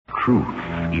truth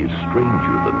is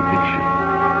stranger than fiction.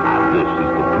 And this is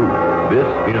the proof. This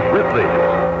is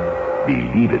Ripley's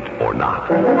Believe It or Not.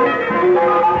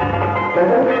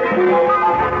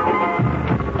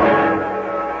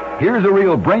 Here's a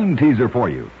real brain teaser for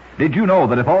you. Did you know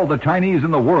that if all the Chinese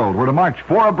in the world were to march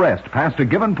four abreast past a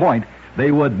given point,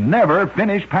 they would never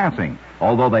finish passing,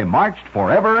 although they marched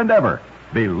forever and ever?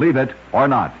 Believe it or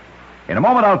not. In a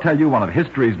moment, I'll tell you one of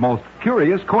history's most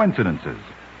curious coincidences.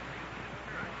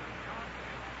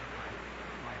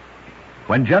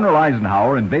 When General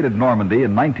Eisenhower invaded Normandy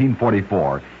in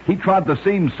 1944, he trod the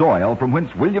same soil from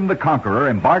whence William the Conqueror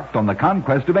embarked on the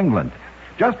conquest of England.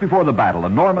 Just before the battle, a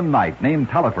Norman knight named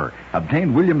Taillefer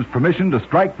obtained William's permission to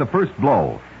strike the first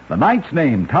blow. The knight's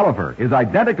name, Taillefer, is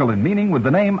identical in meaning with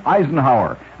the name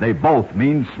Eisenhower. They both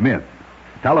mean Smith.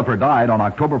 Taillefer died on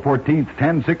October 14th,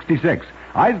 1066.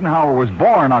 Eisenhower was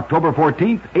born October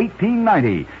 14th,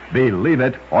 1890. Believe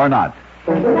it or not.